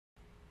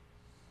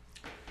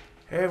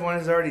Hey everyone,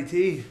 it's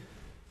RDT.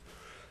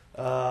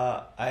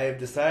 I have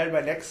decided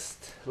my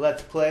next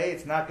Let's Play,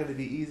 it's not going to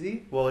be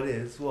easy. Well, it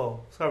is.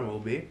 Well, some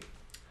will be.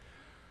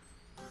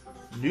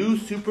 New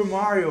Super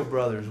Mario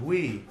Brothers.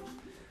 We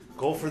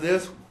go for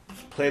this,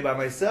 play by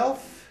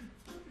myself,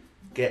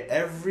 get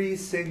every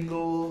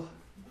single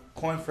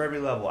coin for every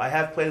level. I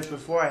have played this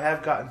before. I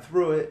have gotten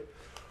through it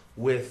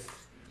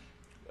with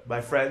my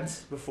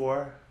friends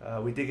before.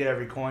 We did get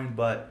every coin,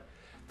 but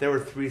there were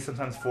 3,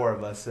 sometimes 4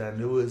 of us,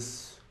 and it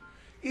was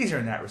easier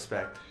in that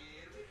respect.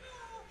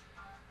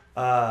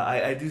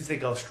 I do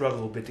think I'll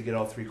struggle a bit to get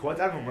all 3 coins.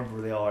 I don't remember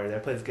where they all are. I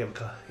played this game,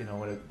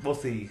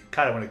 mostly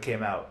kind of when it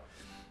came out.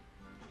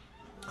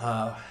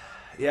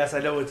 Yes,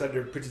 I know it's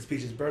under Princess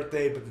Peach's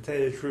birthday, but to tell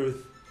you the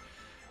truth,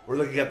 we're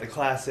looking at the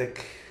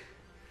classic.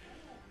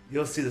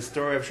 You'll see the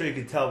story. I'm sure you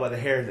can tell by the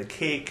hair of the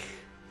cake.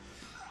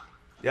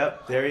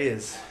 Yep, there he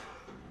is.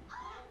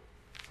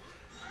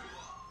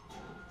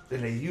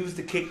 Then they used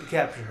the cake to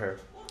capture her.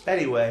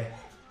 Anyway,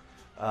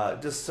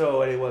 just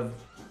so anyone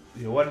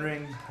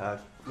wondering, I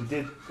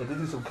did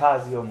do some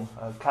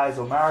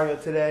Kaizo Mario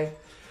today,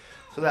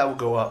 so that will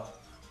go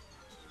up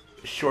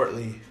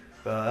shortly.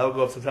 That will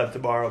go up sometime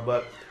tomorrow,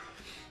 but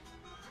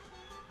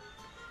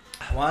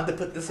I wanted to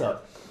put this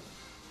up.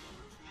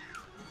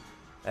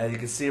 As you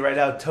can see right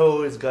now,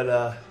 Toad is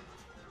gonna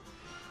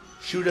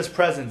shoot us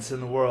presents in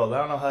the world. I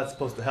don't know how that's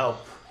supposed to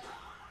help.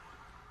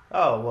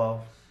 Oh,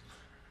 well,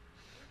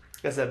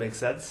 I guess that makes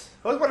sense.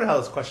 I was wondering how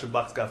this question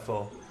box got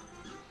full.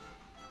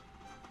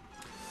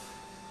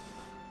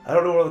 I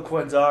don't know where the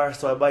coins are,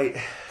 so I might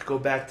go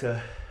back to.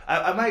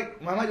 I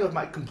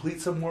might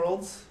complete some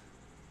worlds,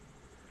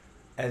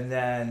 and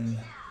then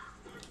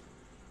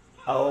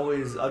I'll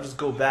just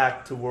go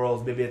back to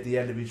worlds maybe at the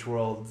end of each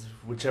world,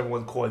 whichever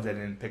one coins I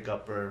didn't pick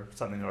up or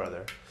something or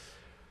other.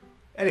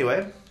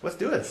 Anyway, let's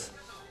do this.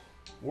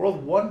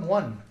 World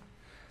 1-1,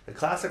 the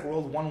classic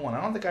World 1-1.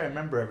 I don't think I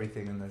remember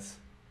everything in this.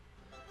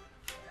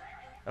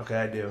 Okay,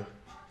 I do.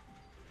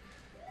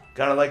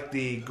 Gotta like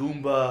the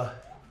Goomba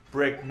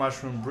brick,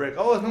 mushroom brick.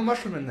 Oh, there's no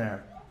mushroom in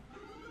there.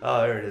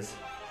 Oh, there it is.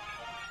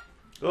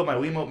 Oh, my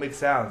Wiimote makes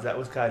sounds. That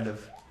was kind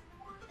of...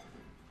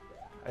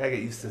 I gotta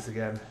get used to this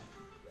again.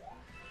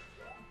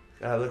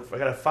 I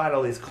gotta find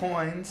all these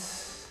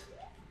coins.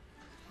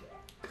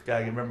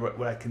 Gotta remember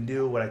what I can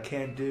do, what I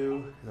can't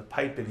do. There's a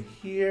pipe in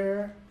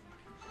here.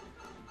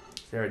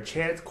 Is there a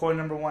chance? Coin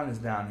number 1 is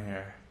down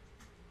here.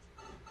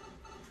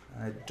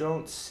 I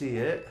don't see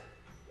it.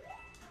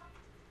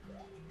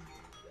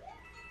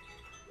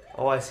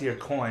 All I see are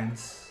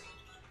coins.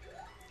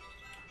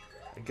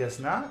 I guess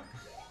not.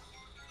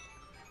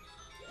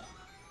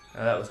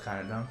 Oh, that was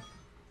kind of dumb.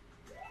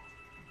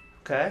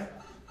 Okay.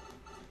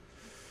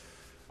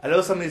 I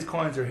know some of these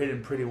coins are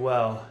hidden pretty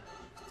well.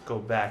 Let's go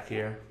back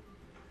here.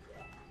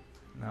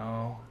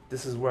 No.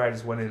 This is where I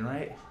just went in,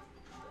 right?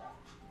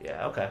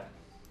 Yeah, okay.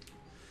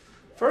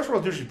 First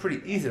world's usually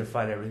pretty easy to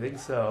find everything,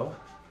 so...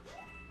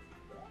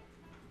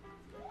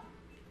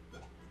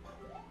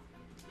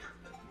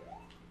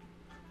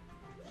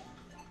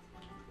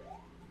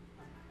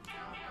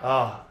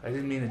 Oh, I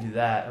didn't mean to do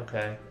that.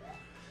 Okay.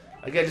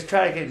 Again, just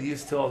try to get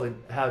used to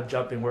how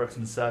jumping works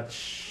and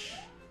such.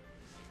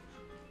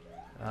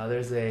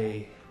 There's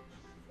a...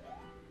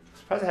 I'm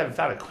surprised I haven't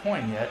found a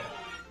coin yet.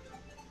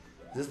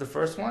 Is this the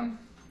first one?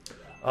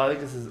 Oh, I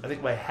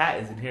think my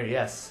hat is in here.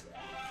 Yes.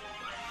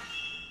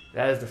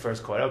 That is the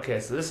first coin. Okay,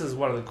 so this is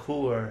one of the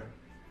cooler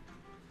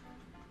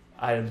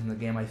items in the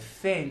game. I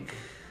think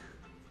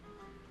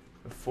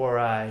before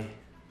I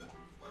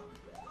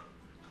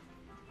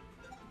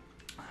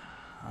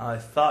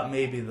thought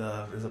maybe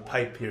there's a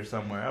pipe here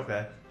somewhere.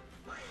 Okay.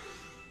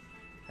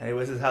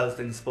 Anyways, this is how this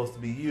thing's supposed to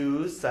be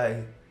used.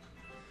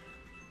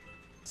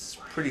 It's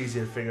pretty easy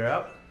to figure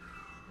out.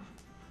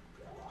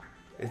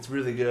 It's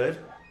really good.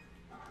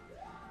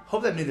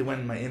 Hope that means it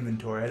went in my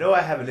inventory. I know I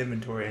have an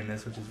inventory in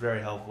this, which is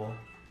very helpful.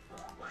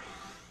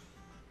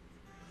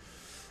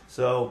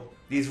 So,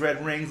 these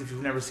red rings, if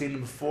you've never seen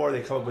them before,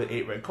 they come up with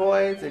 8 red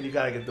coins, and you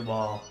gotta get them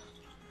all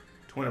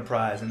to win a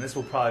prize. And this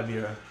will probably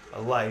be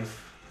a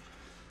life,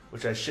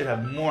 which I should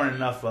have more than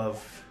enough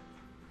of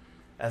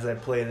as I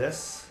play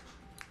this.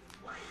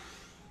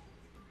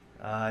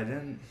 I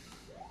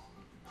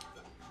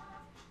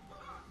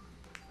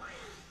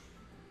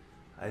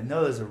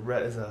know there's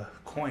a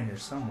coin here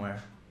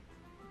somewhere.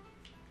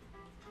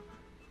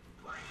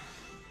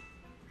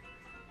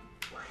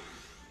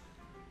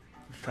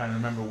 Just trying to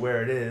remember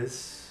where it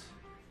is.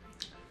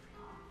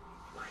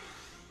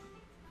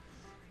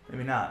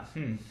 Maybe not.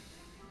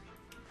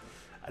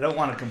 I don't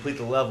want to complete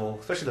the level,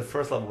 especially the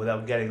first level,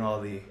 without getting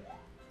all the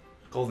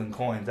golden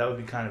coins. That would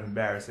be kind of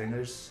embarrassing.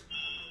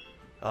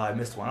 Oh, I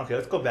missed one. Okay,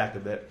 let's go back a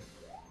bit.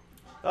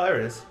 Oh, there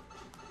it is.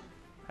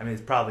 I mean,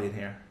 it's probably in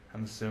here,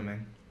 I'm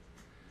assuming.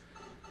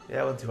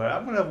 Yeah, it wasn't too hard.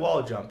 I'm going to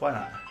wall jump. Why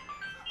not?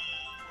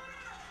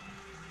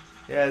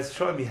 Yeah, it's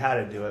showing me how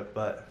to do it,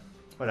 but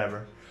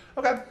whatever.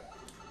 Okay.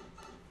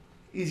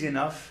 Easy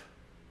enough.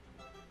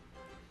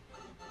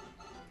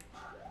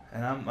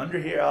 And I'm under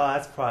here. Oh,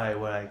 that's probably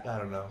what I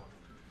don't know.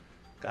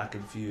 Got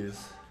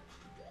confused.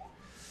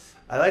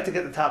 I like to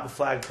get the top of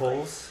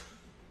flagpoles,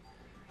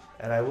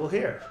 and I will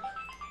here.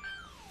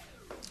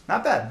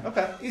 Not bad.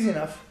 Okay, easy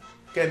enough.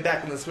 Getting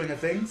back in the swing of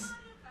things.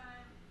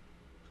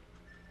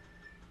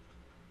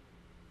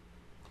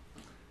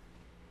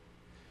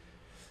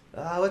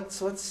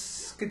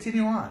 Let's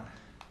continue on.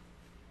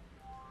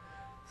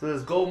 So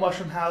there's gold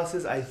mushroom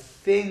houses. I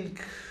think,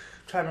 I'm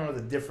trying to remember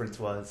what the difference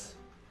was.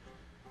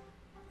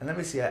 And let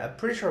me see. I'm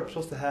pretty sure I'm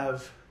supposed to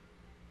have.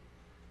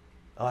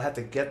 Oh, I have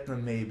to get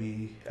them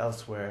maybe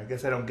elsewhere. I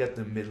guess I don't get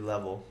them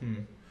mid-level.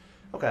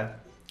 Okay.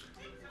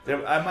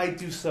 I might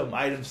do some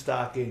item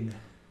stocking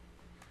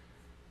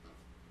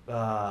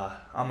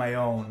on my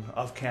own,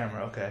 off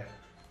camera. Okay.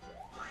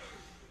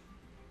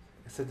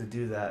 I said to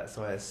do that,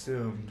 so I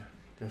assumed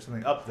there's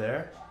something up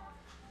there.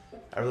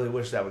 I really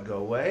wish that would go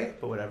away,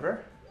 but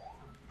whatever.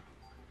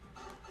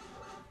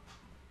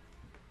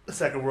 The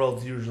second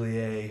world's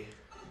usually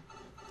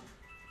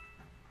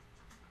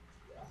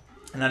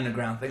an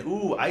underground thing.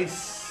 Ooh,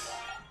 ice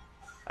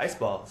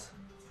balls.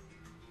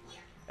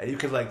 And you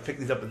could like pick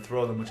these up and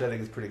throw them, which I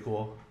think is pretty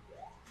cool.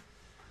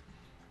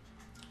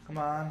 Come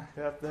on,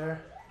 get up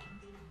there.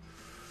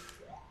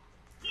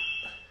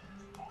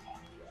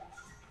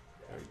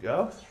 There we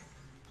go.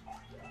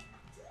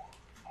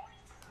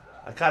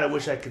 I kind of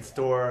wish I could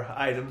store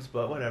items,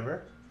 but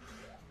whatever.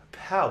 A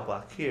POW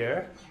block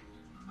here.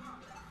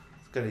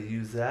 Just gonna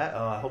use that.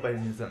 Oh, I hope I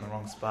didn't use that in the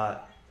wrong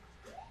spot.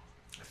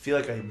 I feel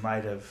like I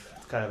might have.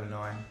 It's kind of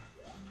annoying.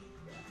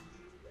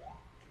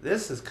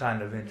 This is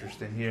kind of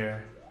interesting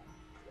here.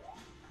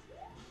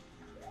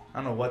 I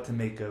don't know what to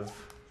make of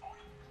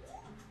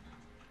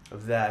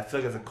that. I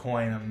feel like there's a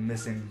coin I'm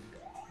missing.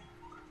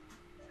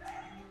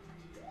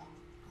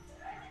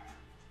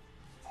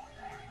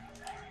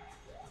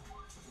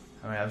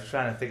 I mean, I was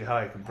trying to think of how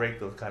I can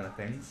break those kind of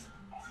things.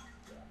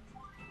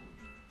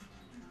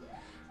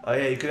 Oh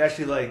yeah, you could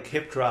actually like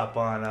hip drop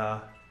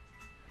on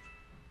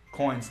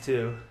coins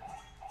too.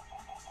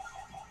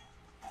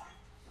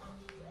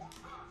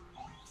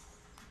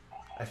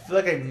 I feel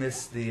like I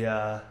missed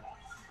the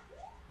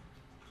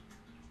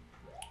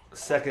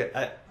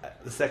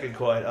second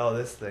coin. Oh,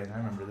 this thing. I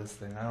remember this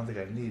thing. I don't think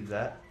I need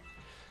that.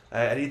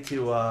 I need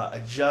to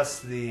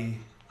adjust the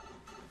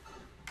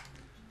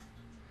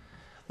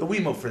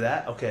Wiimote for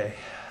that. Okay.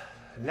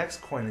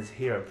 Next coin is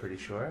here, I'm pretty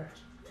sure.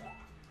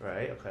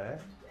 Right, okay.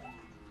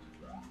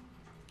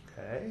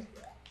 Okay.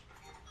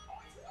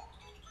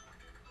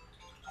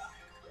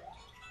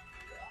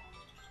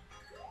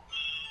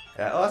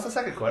 Yeah, oh, that's the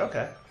second coin,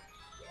 okay.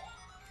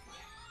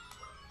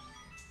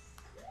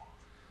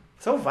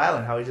 So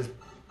violent how he just,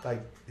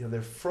 like, you know,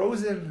 they're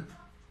frozen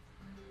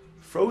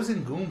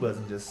Goombas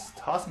and just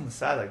toss them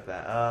aside like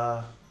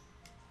that.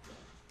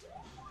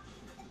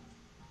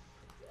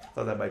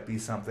 Thought that might be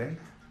something.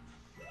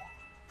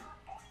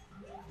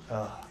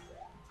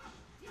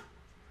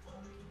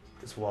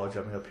 This wall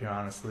jumping up here,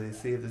 honestly.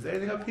 See if there's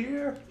anything up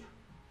here.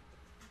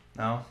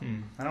 No?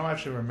 I don't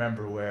actually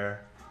remember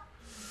where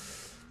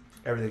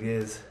everything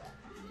is.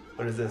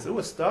 What is this? Ooh,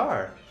 a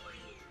star.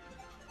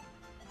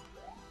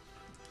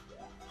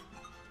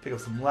 Pick up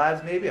some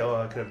lives, maybe? Oh,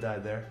 I could have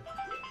died there.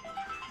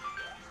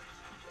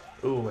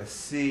 Ooh, I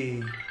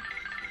see.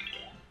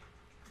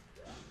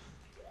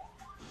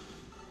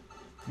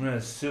 I'm going to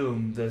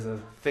assume there's a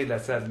thing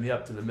that sends me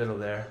up to the middle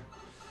there.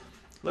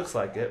 Looks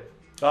like it.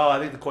 Oh, I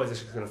think the coin's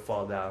actually going to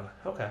fall down.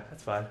 Okay,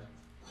 that's fine.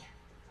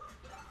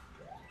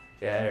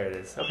 Yeah, there it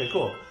is. Okay,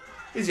 cool.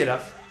 Easy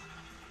enough.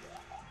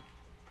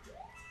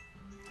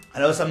 I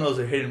know some of those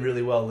are hidden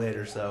really well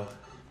later, so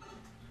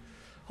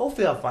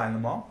hopefully I'll find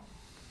them all.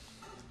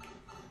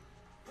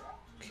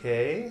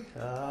 Okay,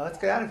 let's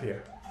get out of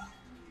here.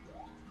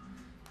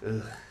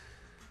 Ugh.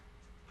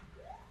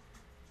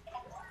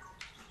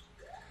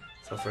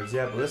 So for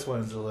example, this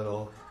one's a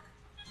little,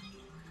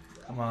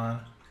 come on.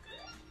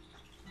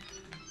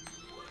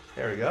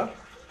 There we go.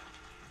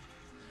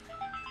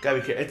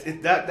 Gotta be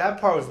careful. That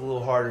part was a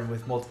little harder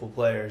with multiple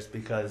players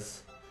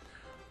because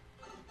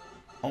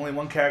only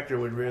one character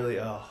would really,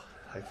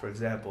 like for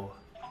example.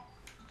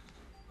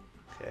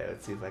 Okay,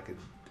 let's see if I could.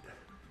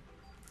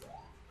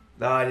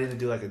 No, I didn't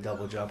do like a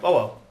double jump. Oh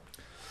well.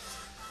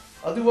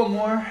 I'll do one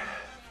more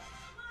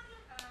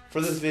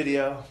for this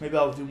video. Maybe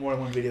I'll do more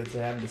than one video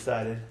today. I haven't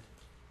decided.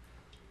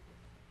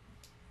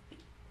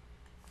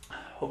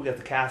 Hope we got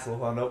the castle.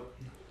 Oh, nope.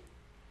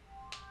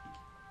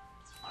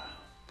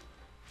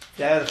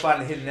 Yeah, I gotta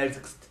find the hidden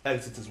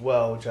exits as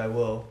well, which I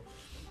will.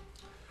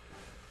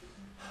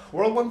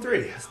 World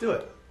 1-3. Let's do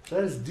it.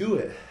 Let's do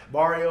it.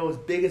 Mario's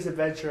biggest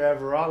adventure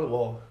ever on the,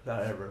 well,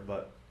 not ever,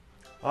 but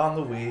on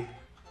the Wii.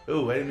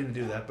 Ooh, I didn't mean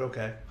to do that, but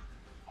okay.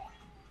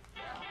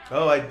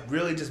 Oh, I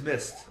really just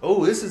missed.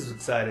 Oh, this is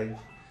exciting.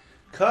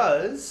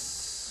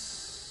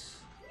 Because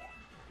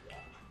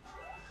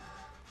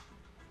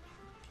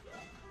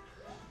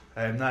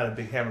I am not a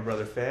big Hammer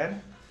Brother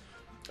fan.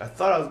 I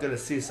thought I was going to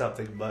see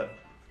something, but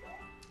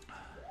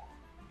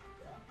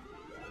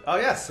oh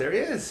yes, there he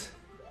is.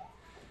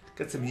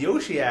 Got some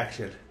Yoshi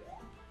action.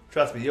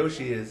 Trust me,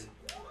 Yoshi is.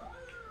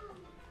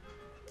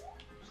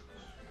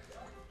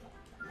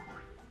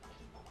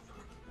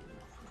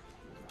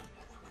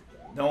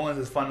 No one's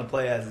as fun to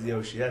play as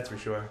Yoshi, that's for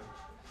sure.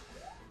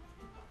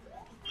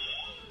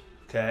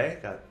 Okay,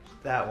 got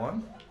that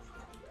one.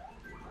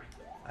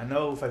 I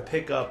know if I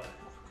pick up...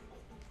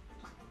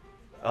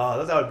 Oh, I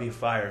thought that would be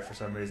fire for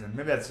some reason.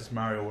 Maybe that's just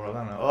Mario World, I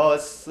don't know. Oh,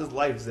 it's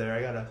life's there,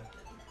 I gotta...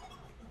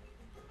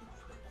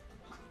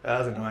 That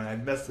was annoying, I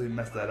messed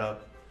that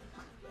up.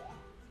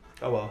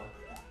 Oh well.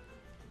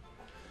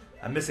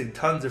 I'm missing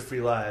tons of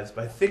free lives,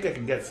 but I think I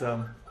can get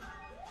some...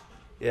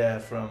 Yeah,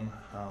 from...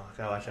 Oh, I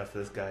gotta watch out for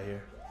this guy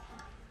here.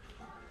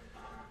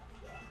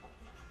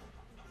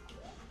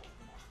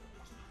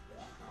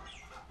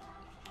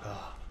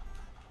 Oh.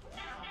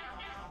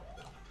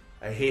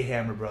 I hate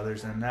Hammer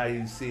Brothers, and now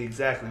you see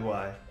exactly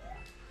why.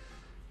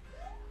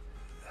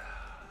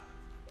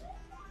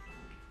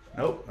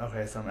 Nope.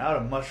 Okay, so I'm out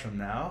of mushroom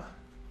now.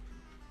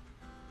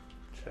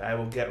 Which I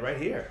will get right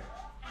here.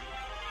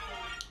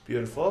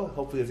 Beautiful.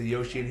 Hopefully there's a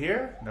Yoshi in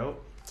here.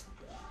 Nope.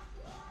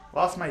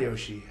 Lost my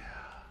Yoshi.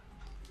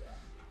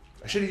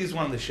 I should have used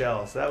one of the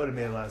shells. That would have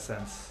made a lot of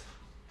sense.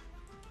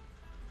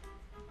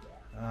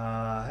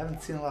 I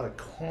haven't seen a lot of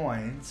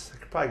coins. I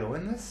could probably go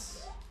in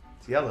this.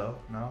 It's yellow.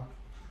 No.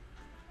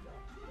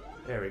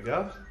 There we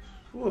go.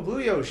 Ooh, a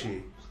blue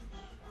Yoshi.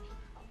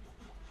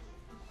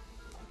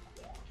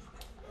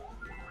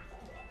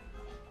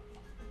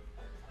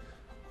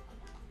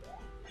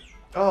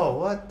 Oh,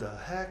 what the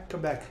heck?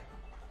 Come back.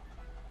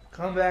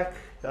 Come back.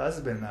 Oh, this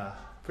has been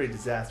pretty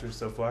disastrous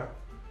so far.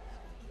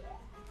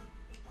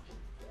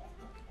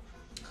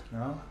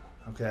 No?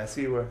 Okay, I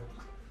see where...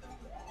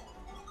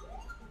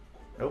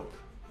 Nope.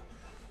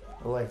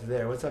 No life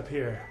there. What's up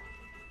here?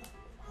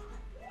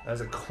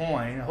 There's a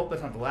coin. I hope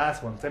that's not the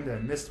last one, because I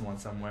missed one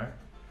somewhere.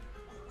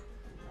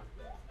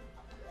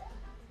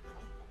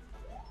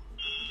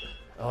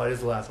 Oh, it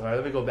is the last one. All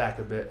right, let me go back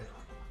a bit.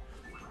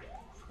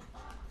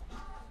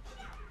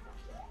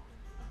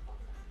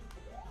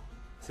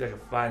 See if I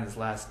can find this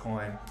last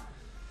coin.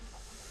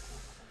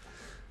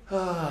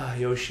 Ah,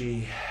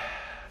 Yoshi.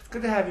 It's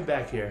good to have you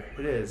back here.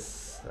 It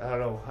is. I don't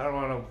know. I don't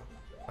want to...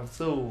 I'm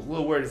still a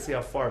little worried to see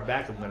how far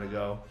back I'm going to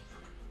go.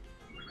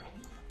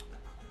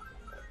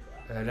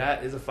 And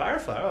that is a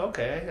firefly. Oh,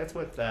 okay. That's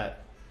what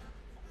that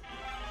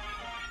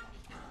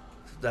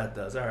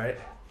does. All right.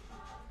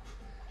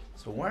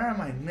 So where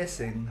am I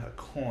missing a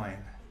coin?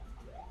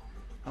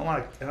 I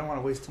don't want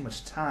to waste too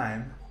much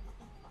time.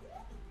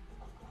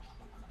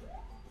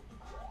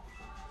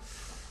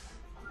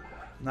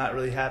 Not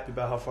really happy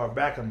about how far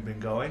back I've been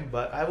going,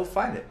 but I will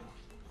find it.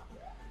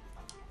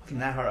 It's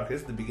not hard. Okay,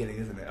 this is the beginning,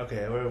 isn't it?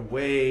 Okay, we're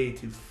way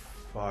too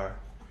far.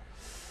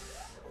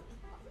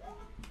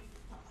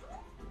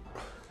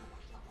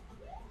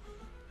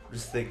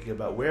 Just thinking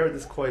about where would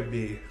this coin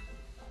be?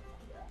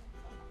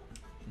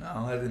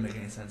 No, that didn't make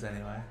any sense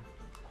anyway.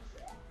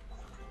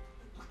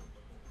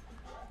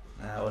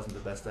 That wasn't the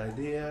best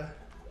idea.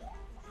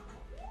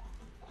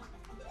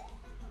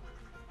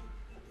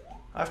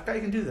 I forgot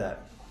you can do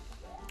that.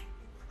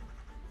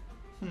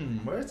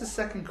 Where's the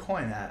second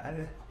coin at? I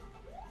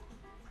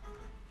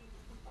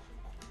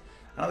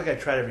don't think I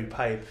tried every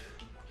pipe.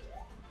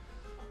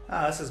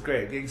 Ah, this is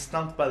great. Getting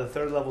stumped by the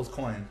third level's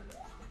coin.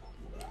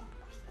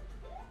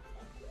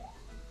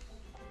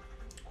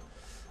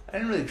 I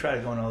didn't really try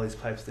to go in all these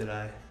pipes, did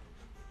I?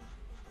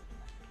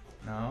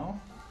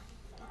 No?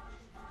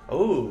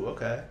 Oh,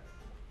 okay.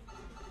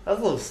 That was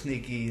a little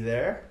sneaky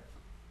there.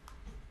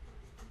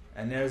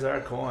 And there's our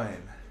coin.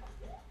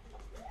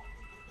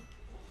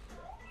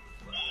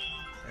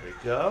 There we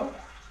go.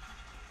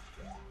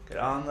 Get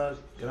on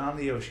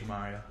the Yoshi,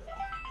 Mario.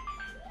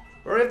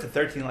 We're already up to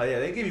 13 lives. Yeah,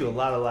 they give you a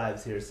lot of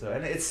lives here, so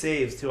and it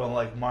saves too,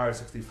 unlike Mario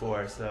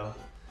 64, so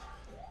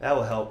that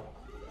will help.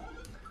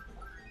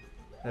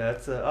 Yeah,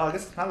 that's oh, I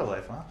guess it's not a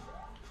life, huh?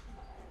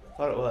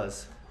 Thought it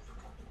was.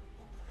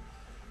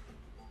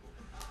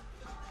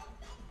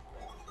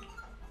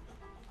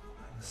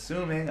 I'm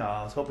assuming. Oh,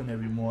 I was hoping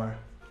there'd be more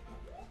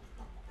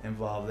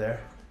involved there.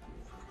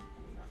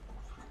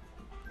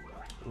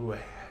 Ooh,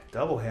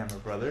 double Hammer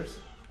Brothers.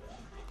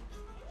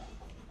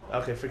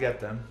 Okay, forget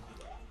them.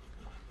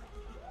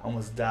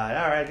 Almost died.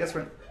 Alright, I guess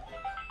we're...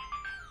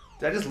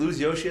 Did I just lose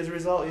Yoshi as a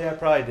result? Yeah, I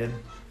probably did.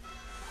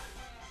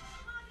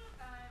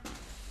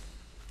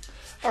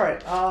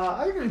 Alright,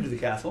 I'm going to do the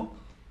castle.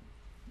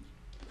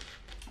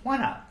 Why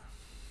not?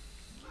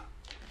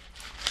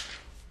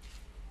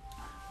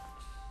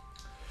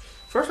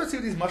 First, let's see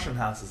what these mushroom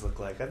houses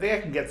look like. I think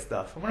I can get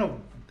stuff. I'm going to...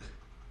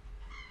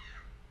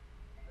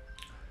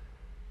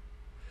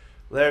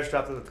 Lairs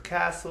dropped it at the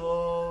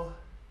castle.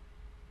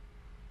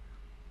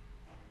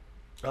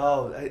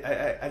 Oh,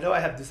 I know I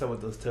have to do something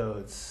with those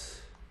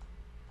toads.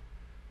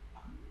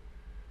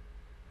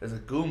 There's a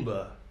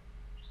Goomba.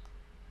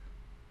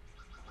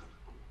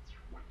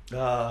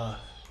 I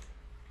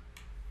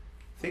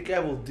think I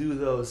will do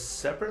those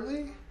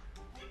separately.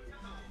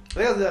 I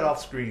think I'll do that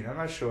off screen. I'm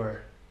not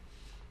sure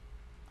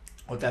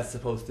what that's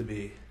supposed to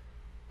be.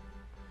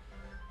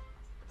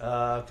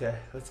 Okay,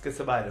 let's get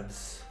some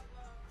items.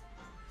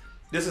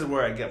 This is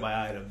where I get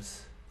my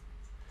items.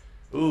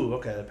 Ooh,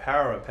 okay, the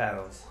power-up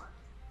panels.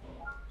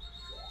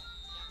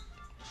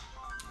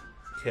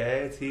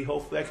 Okay, let's see.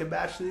 Hopefully I can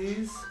match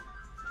these.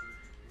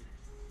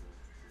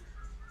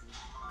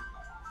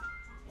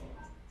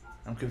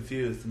 I'm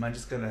confused. Am I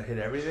just gonna hit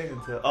everything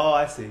until... Oh,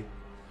 I see.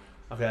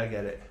 Okay, I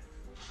get it.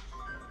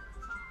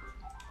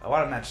 I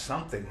want to match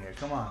something here.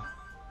 Come on.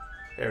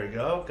 There we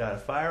go. Got a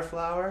fire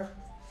flower.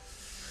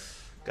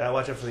 Gotta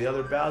watch out for the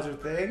other Bowser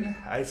thing.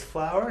 Ice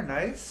flower.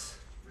 Nice.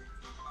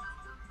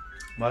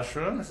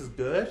 Mushroom. This is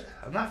good.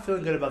 I'm not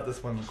feeling good about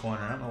this one in the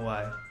corner. I don't know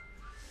why.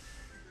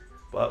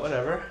 But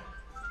whatever.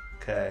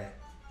 Okay.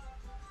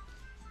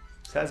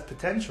 This has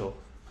potential.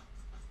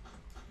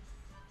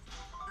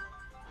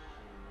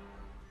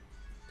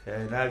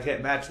 Okay, now I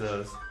can't match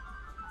those.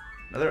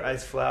 Another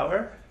ice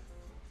flower.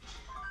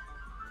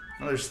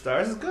 Another star.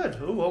 This is good.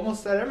 Ooh,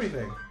 almost at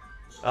everything.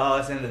 Oh,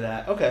 that's the end of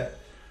that. Okay.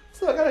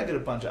 So I gotta get a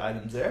bunch of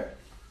items there.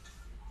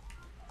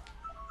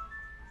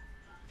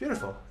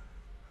 Beautiful.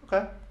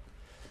 Okay.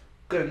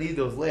 Gonna need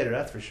those later,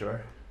 that's for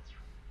sure.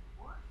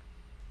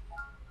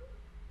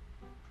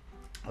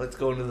 Let's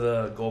go into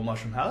the gold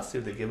mushroom house, see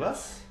what they give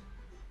us.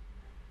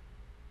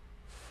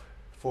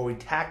 Before we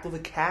tackle the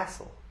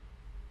castle.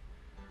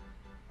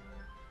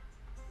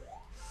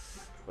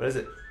 What is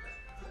it?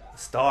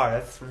 Star.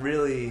 That's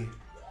really...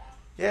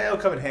 Yeah, it'll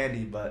come in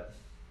handy, but...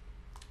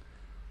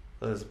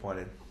 a little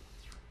disappointed.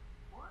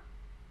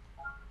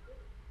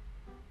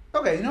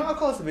 Okay, you know, I'll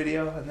call this a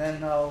video, and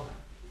then I'll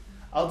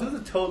do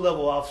the Toad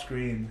level off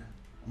screen.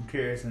 I'm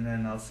curious, and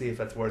then I'll see if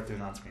that's worth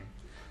doing on screen.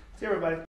 See you, everybody.